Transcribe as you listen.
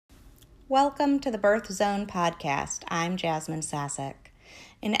Welcome to the Birth Zone podcast. I'm Jasmine Sasek.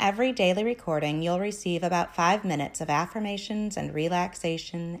 In every daily recording, you'll receive about 5 minutes of affirmations and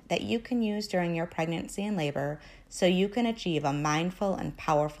relaxation that you can use during your pregnancy and labor so you can achieve a mindful and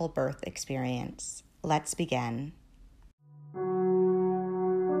powerful birth experience. Let's begin.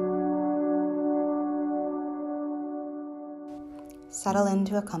 Settle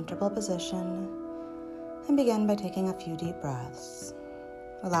into a comfortable position and begin by taking a few deep breaths.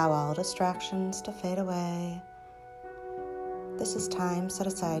 Allow all distractions to fade away. This is time set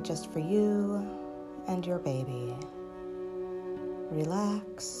aside just for you and your baby.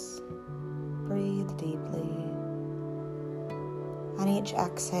 Relax, breathe deeply. On each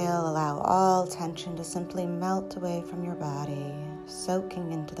exhale, allow all tension to simply melt away from your body,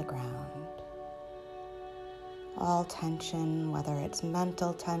 soaking into the ground. All tension, whether it's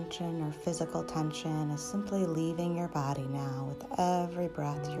mental tension or physical tension, is simply leaving your body now with every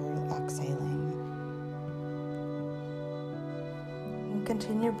breath you're exhaling. And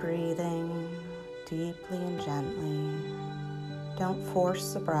continue breathing deeply and gently. Don't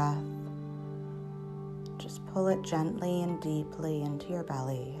force the breath. Just pull it gently and deeply into your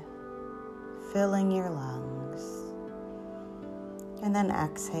belly, filling your lungs. And then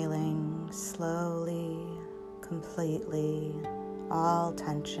exhaling slowly, completely, all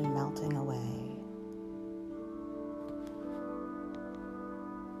tension melting away.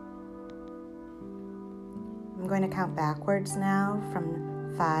 I'm going to count backwards now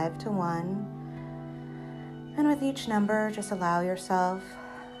from 5 to 1. And with each number, just allow yourself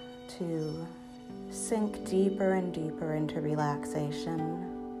to sink deeper and deeper into relaxation.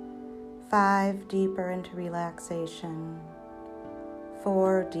 5, deeper into relaxation.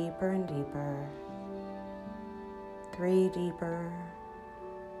 4, deeper and deeper. 3, deeper.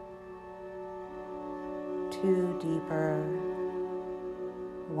 2, deeper.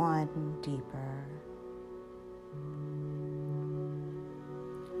 1, deeper.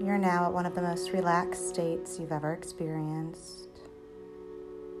 You're now at one of the most relaxed states you've ever experienced.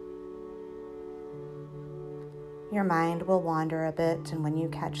 Your mind will wander a bit, and when you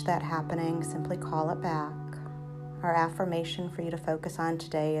catch that happening, simply call it back. Our affirmation for you to focus on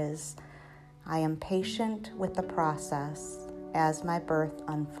today is, I am patient with the process as my birth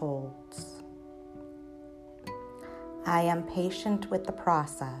unfolds. I am patient with the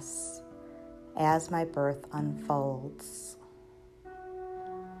process as my birth unfolds.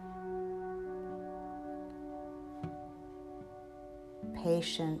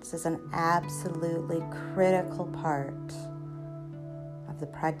 Patience is an absolutely critical part of the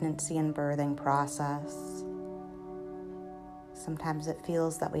pregnancy and birthing process. Sometimes it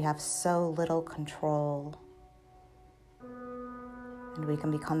feels that we have so little control, and we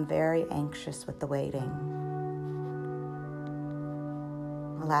can become very anxious with the waiting.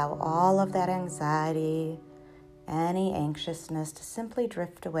 Allow all of that anxiety, any anxiousness to simply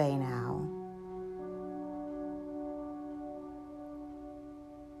drift away now.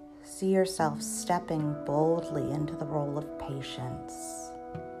 See yourself stepping boldly into the role of patience.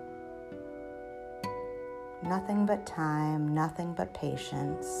 Nothing but time, nothing but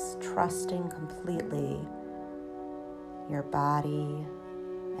patience, trusting completely your body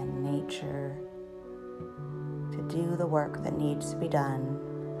and nature to do the work that needs to be done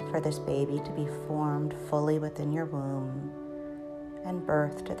for this baby to be formed fully within your womb and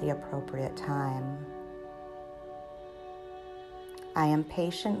birthed at the appropriate time. I am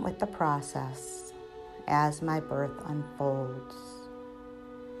patient with the process as my birth unfolds.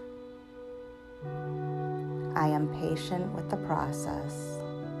 I am patient with the process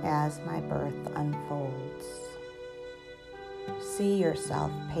as my birth unfolds. See yourself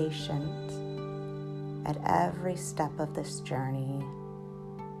patient at every step of this journey.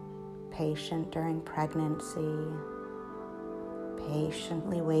 Patient during pregnancy,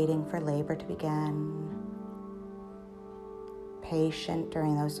 patiently waiting for labor to begin. Patient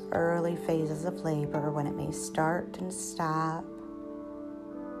during those early phases of labor when it may start and stop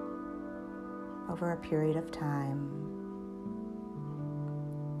over a period of time.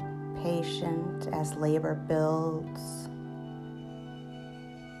 Patient as labor builds,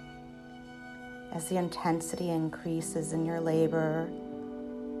 as the intensity increases in your labor.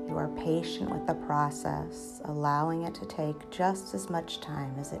 You are patient with the process, allowing it to take just as much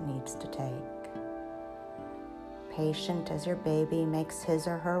time as it needs to take. Patient as your baby makes his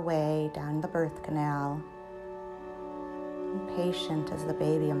or her way down the birth canal. And patient as the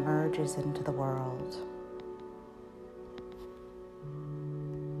baby emerges into the world.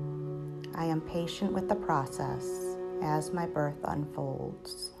 I am patient with the process as my birth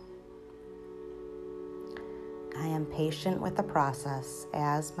unfolds. I am patient with the process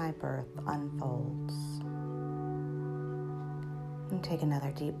as my birth unfolds. And take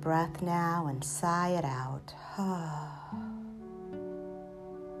another deep breath now and sigh it out.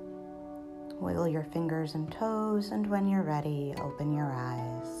 Wiggle your fingers and toes, and when you're ready, open your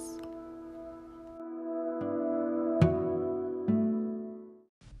eyes.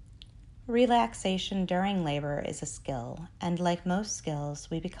 Relaxation during labor is a skill, and like most skills,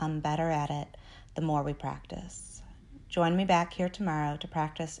 we become better at it the more we practice. Join me back here tomorrow to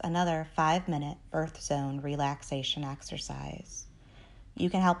practice another 5-minute birth zone relaxation exercise. You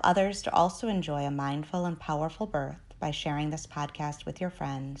can help others to also enjoy a mindful and powerful birth by sharing this podcast with your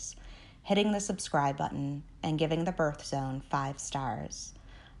friends, hitting the subscribe button, and giving the Birth Zone 5 stars.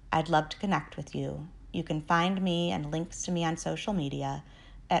 I'd love to connect with you. You can find me and links to me on social media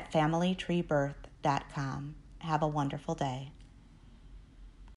at familytreebirth.com. Have a wonderful day.